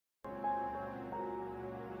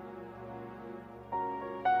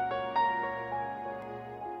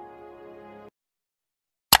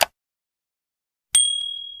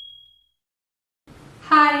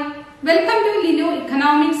Hi, welcome to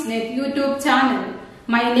LinuEconomicsNet YouTube channel.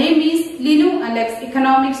 My name is Linu Alex,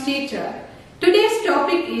 Economics teacher. Today's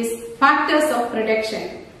topic is factors of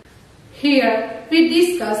production. Here we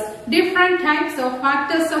discuss different types of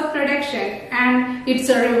factors of production and its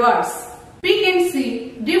rewards. We can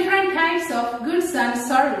see different types of goods and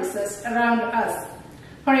services around us.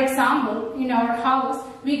 For example, in our house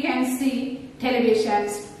we can see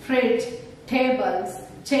televisions, fridge, tables,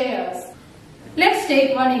 chairs. Let's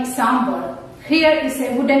take one example. Here is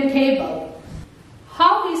a wooden table.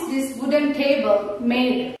 How is this wooden table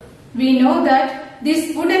made? We know that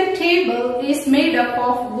this wooden table is made up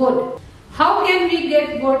of wood. How can we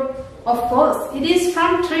get wood? Of course, it is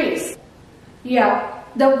from trees. Yeah,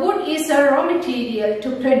 the wood is a raw material to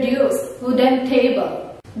produce wooden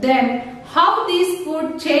table. Then, how this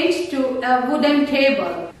wood changed to a wooden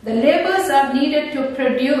table? The labors are needed to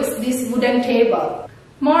produce this wooden table.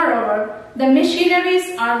 Moreover, the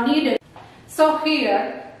machineries are needed. So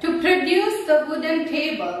here, to produce the wooden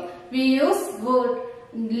table, we use wood,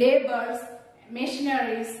 labors,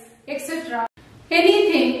 machineries, etc.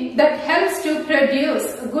 Anything that helps to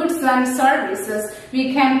produce goods and services,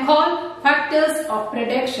 we can call factors of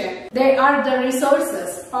production. They are the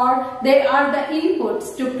resources or they are the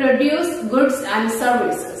inputs to produce goods and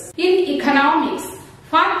services. In economics,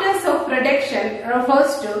 factors of production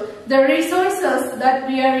refers to the resources that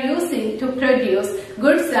we are using to produce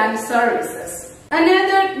goods and services.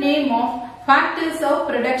 Another name of factors of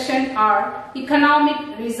production are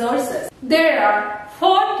economic resources. There are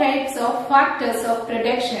 4 types of factors of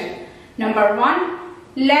production. Number 1,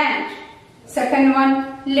 land. Second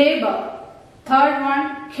one, labor. Third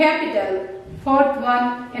one, capital. Fourth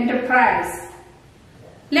one, enterprise.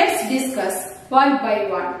 Let's discuss one by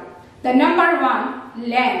one. The number 1,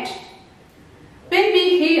 land. When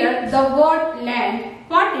we hear the word land,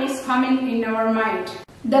 what is coming in our mind?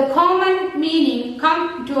 The common meaning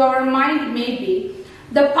come to our mind may be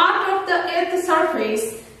the part of the earth's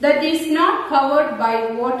surface that is not covered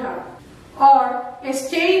by water, or a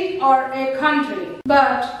state or a country.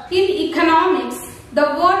 But in economics,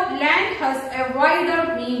 the word land has a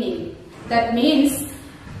wider meaning. That means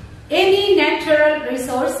any natural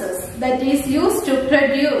resources that is used to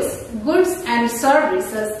produce goods and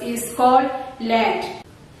services is called land.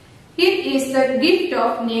 It is the gift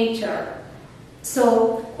of nature.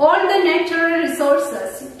 So, all the natural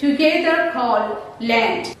resources together called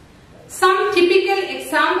land. Some typical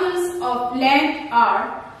examples of land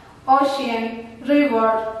are ocean,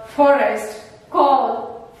 river, forest,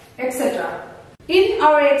 coal, etc. In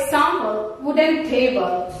our example, wooden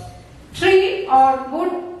table, tree or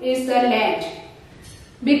wood is the land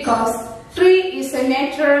because tree is a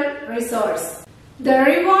natural resource. The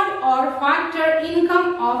reward or factor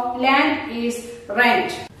income of land is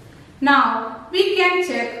rent. Now, we can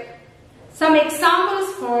check some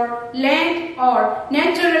examples for land or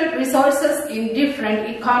natural resources in different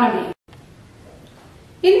economies.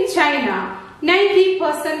 In China,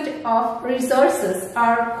 90% of resources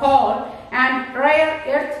are coal and rare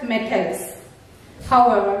earth metals.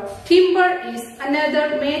 However, timber is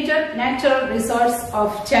another major natural resource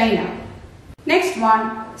of China. Next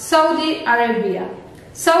one, Saudi Arabia.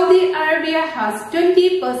 Saudi Arabia has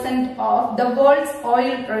 20% of the world's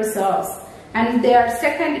oil reserves and they are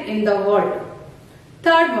second in the world.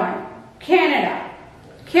 Third one, Canada.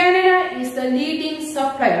 Canada is the leading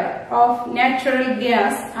supplier of natural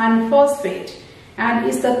gas and phosphate and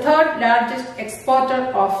is the third largest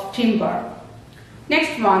exporter of timber.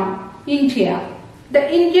 Next one, India.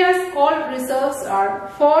 India's coal reserves are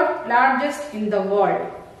 4th largest in the world.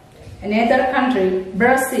 Another country,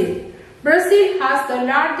 Brazil. Brazil has the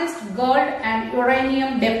largest gold and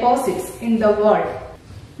uranium deposits in the world.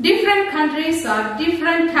 Different countries have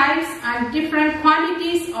different types and different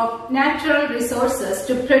quantities of natural resources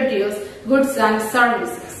to produce goods and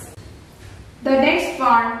services. The next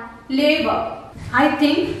one, labor. I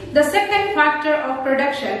think the second factor of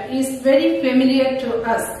production is very familiar to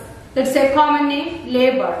us. That's a common name,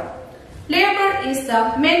 labor. Labor is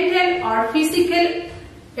the mental or physical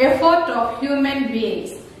effort of human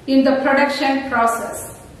beings in the production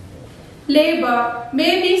process. Labor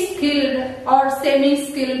may be skilled or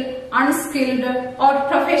semi-skilled, unskilled or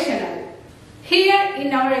professional. Here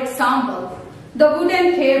in our example, the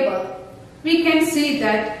wooden table, we can see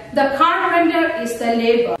that the carpenter is the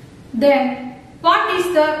labor. Then, what is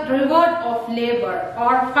the reward of labor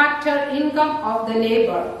or factor income of the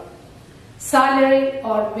labor? Salary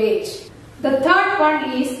or wage. The third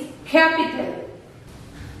one is capital.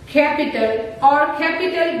 Capital or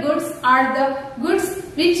capital goods are the goods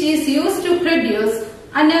which is used to produce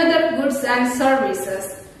another goods and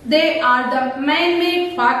services They are the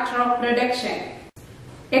man-made factor of production.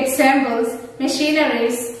 Examples: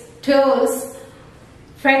 machineries, tools,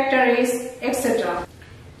 factories, etc.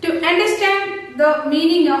 To understand the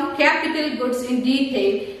meaning of capital goods in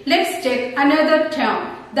detail, let's check another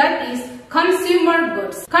term, that is consumer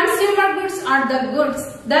goods. Consumer goods are the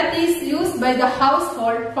goods that is used by the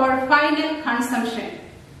household for final consumption.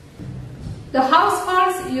 The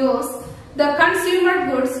households use the consumer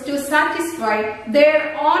goods to satisfy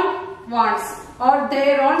their own wants or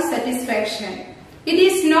their own satisfaction. It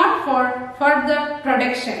is not for further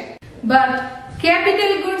production, but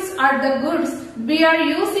capital goods are the goods we are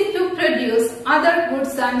using to produce other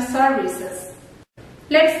goods and services.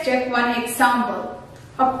 Let's check one example.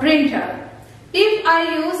 A printer. If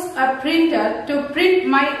I use a printer to print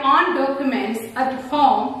my own documents at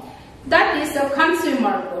home, that is a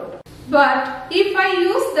consumer good. But if I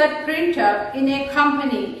use that printer in a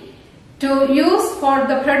company to use for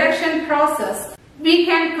the production process, we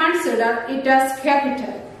can consider it as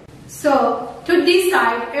capital. So, to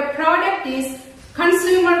decide a product is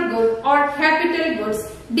consumer good or capital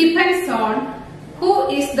goods depends on who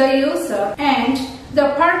is the user and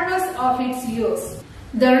the purpose of its use.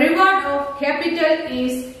 The reward of capital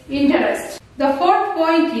is interest. The fourth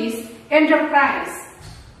point is enterprise.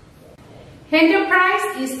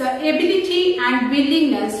 Enterprise is the ability and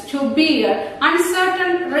willingness to bear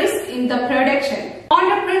uncertain risk in the production.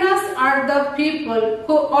 Entrepreneurs are the people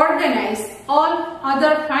who organize all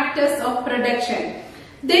other factors of production.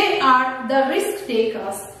 They are the risk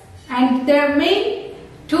takers, and their main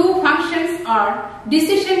two functions are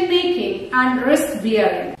decision making and risk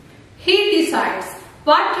bearing. He decides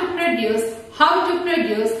what to produce, how to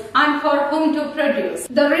produce, and for whom to produce.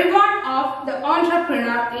 The reward of the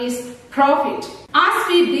entrepreneur is profit. As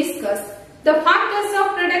we discussed, the factors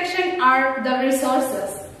of production are the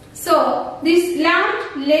resources. So, this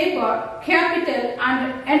land, labor, capital,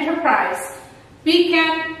 and enterprise we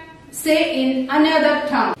can say in another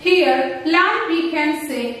term. Here, land we can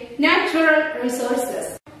say natural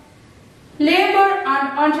resources. Labor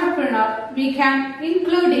and entrepreneur we can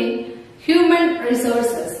include in human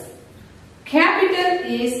resources. Capital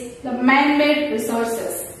is the man-made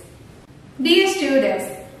resources. Dear students,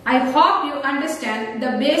 I hope you understand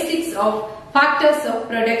the basics of factors of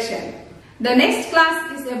production. The next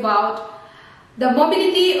class is about the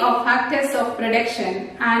mobility of factors of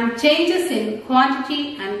production and changes in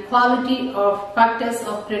quantity and quality of factors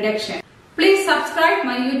of production. Please subscribe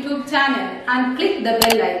my YouTube channel and click the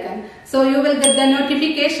bell icon so you will get the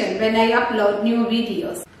notification when I upload new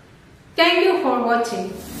videos. Thank you for watching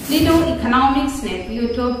LinuEconomicsNet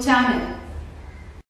YouTube channel.